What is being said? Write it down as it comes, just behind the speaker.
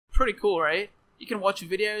pretty cool, right? You can watch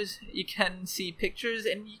videos, you can see pictures,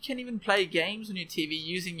 and you can even play games on your TV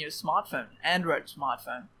using your smartphone, Android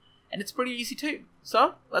smartphone. And it's pretty easy too.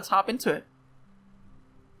 So, let's hop into it.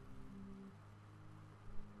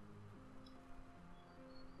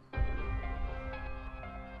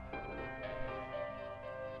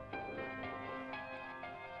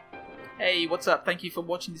 Hey, what's up? Thank you for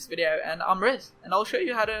watching this video, and I'm Riz, and I'll show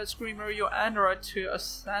you how to screen mirror your Android to a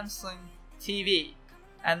Samsung TV.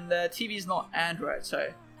 And the TV is not Android,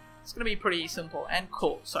 so it's gonna be pretty simple and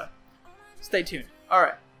cool, so stay tuned.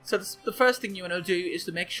 Alright, so the first thing you want to do is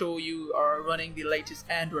to make sure you are running the latest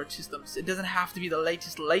Android systems. It doesn't have to be the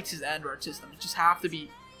latest Android system, it just have to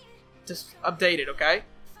be just updated, okay?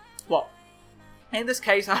 Well, in this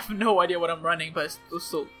case I have no idea what I'm running, but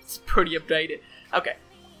it's pretty updated. Okay,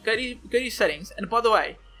 go to your settings, and by the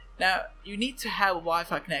way, now you need to have a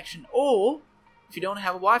Wi-Fi connection, or if you don't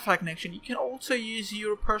have a Wi-Fi connection, you can also use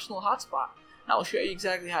your personal hotspot. And I'll show you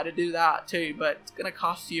exactly how to do that too, but it's gonna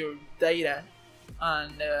cost you data,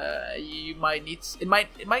 and you might need it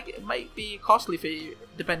might be costly for you,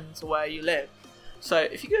 depending on where you live. So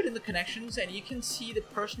if you go to the connections and you can see the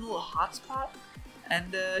personal hotspot,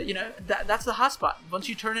 and you know that's the hotspot. Once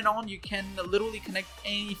you turn it on, you can literally connect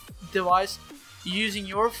any device using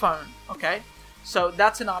your phone. Okay. So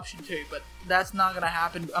that's an option too, but that's not gonna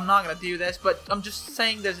happen. I'm not gonna do this, but I'm just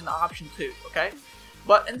saying there's an option too, okay?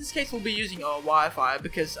 But in this case, we'll be using Wi-Fi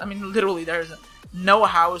because I mean, literally, there's no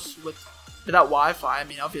house without Wi-Fi. I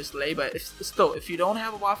mean, obviously, but still, if you don't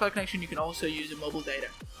have a Wi-Fi connection, you can also use your mobile data.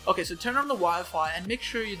 Okay, so turn on the Wi-Fi and make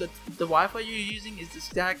sure that the Wi-Fi you're using is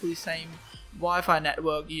exactly the same Wi-Fi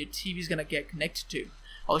network your TV is gonna get connected to.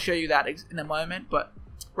 I'll show you that in a moment, but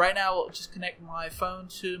right now, I'll just connect my phone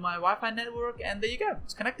to my Wi-Fi network, and there you go,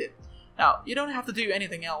 it's connected. Now, you don't have to do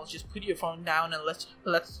anything else, just put your phone down and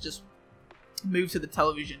let's just move to the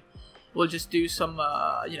television. We'll just do some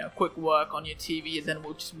you know, quick work on your TV, and then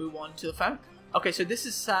we'll just move on to the phone. Okay, so this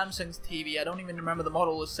is Samsung's TV. I don't even remember the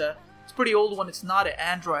model. It's a pretty old one. It's not an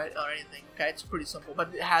Android or anything, okay? It's pretty simple,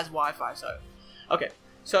 but it has Wi-Fi, so okay.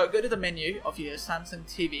 So go to the menu of your Samsung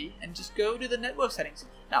TV and just go to the network settings.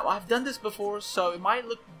 Now I've done this before, so it might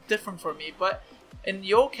look different for me, but in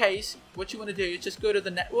your case, what you want to do is just go to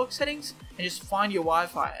the network settings and just find your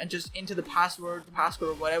Wi-Fi and just enter the password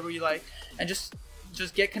or whatever you like, and just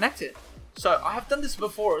get connected. So I have done this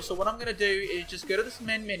before, so what I'm gonna do is just go to this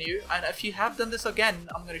main menu, and if you have done this again,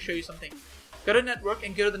 I'm gonna show you something. Go to network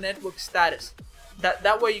and go to the network status.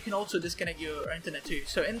 That way you can also disconnect your internet too.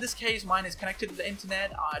 So in this case, mine is connected to the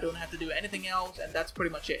internet. I don't have to do anything else, and that's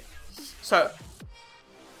pretty much it. So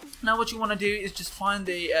now what you want to do is just find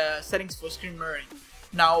the settings for screen mirroring.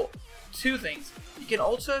 Now, two things. You can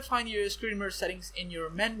also find your screen mirror settings in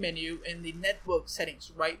your main menu in the network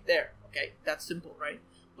settings right there. Okay, that's simple, right?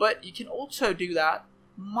 But you can also do that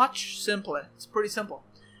much simpler. It's pretty simple.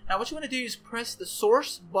 Now what you want to do is press the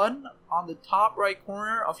source button on the top right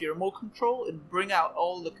corner of your remote control and bring out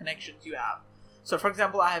all the connections you have. So for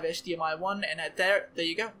example, I have HDMI 1, and there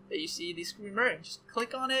you go. There you see the screen mirroring. Just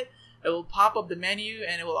click on it. It will pop up the menu,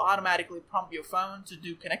 and it will automatically prompt your phone to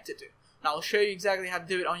do connected to. Now I'll show you exactly how to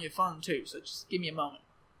do it on your phone too, so just give me a moment.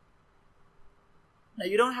 Now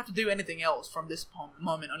you don't have to do anything else from this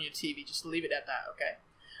moment on your TV, just leave it at that, okay?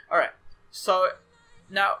 Alright, so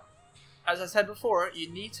now, as I said before,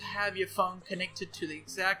 you need to have your phone connected to the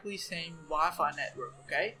exactly same Wi-Fi network,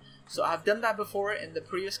 okay? So I've done that before in the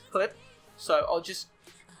previous clip, so I'll just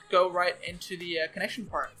go right into the connection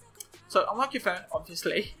part. So unlock your phone,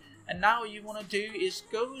 obviously, and now what you want to do is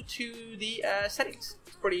go to the settings.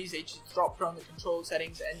 It's pretty easy, just drop down the control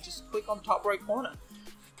settings and just click on top right corner.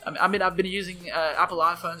 I mean, I've been using Apple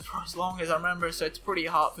iPhones for as long as I remember, so it's pretty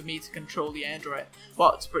hard for me to control the Android.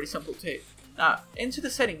 Well, it's pretty simple too. Now, into the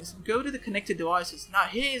settings, go to the connected devices. Now,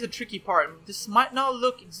 here is a tricky part. This might not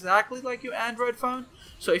look exactly like your Android phone,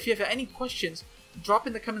 so if you have any questions, drop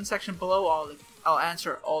in the comment section below. I'll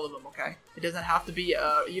answer all of them, okay? It doesn't have to be,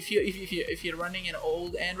 if you're running an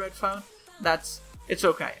old Android phone, it's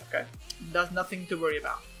okay, okay? There's nothing to worry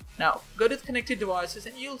about. Now, go to the connected devices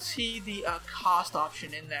and you'll see the cost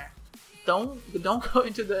option in there. Don't go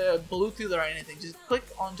into the Bluetooth or anything, just click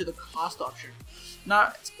onto the cost option.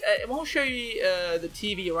 Now, it won't show you the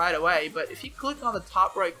TV right away, but if you click on the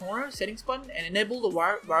top right corner settings button and enable the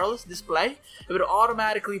wireless display, it would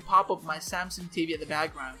automatically pop up my Samsung TV in the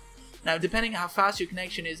background. Now, depending how fast your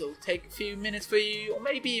connection is, it'll take a few minutes for you, or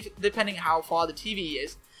maybe depending how far the TV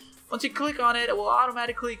is. Once you click on it, it will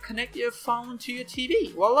automatically connect your phone to your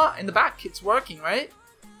TV. Voila, in the back, it's working, right?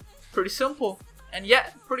 Pretty simple, and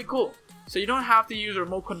yet, pretty cool. So you don't have to use a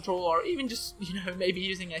remote control, or even just, you know, maybe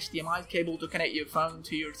using HDMI cable to connect your phone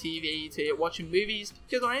to your TV to watching movies,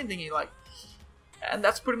 pictures, or anything you like. And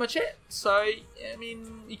that's pretty much it. So I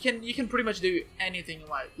mean, you can pretty much do anything you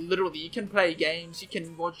like. Literally, you can play games, you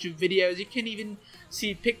can watch videos, you can even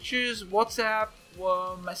see pictures, WhatsApp,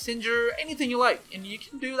 Messenger, anything you like, and you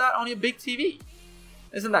can do that on your big TV.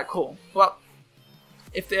 Isn't that cool? Well,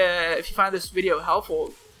 if you find this video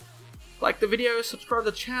helpful, like the video, subscribe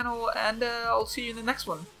to the channel, and I'll see you in the next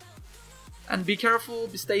one. And be careful,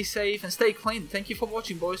 stay safe, and stay clean. Thank you for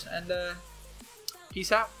watching, boys, and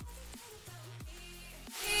peace out.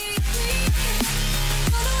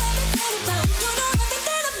 About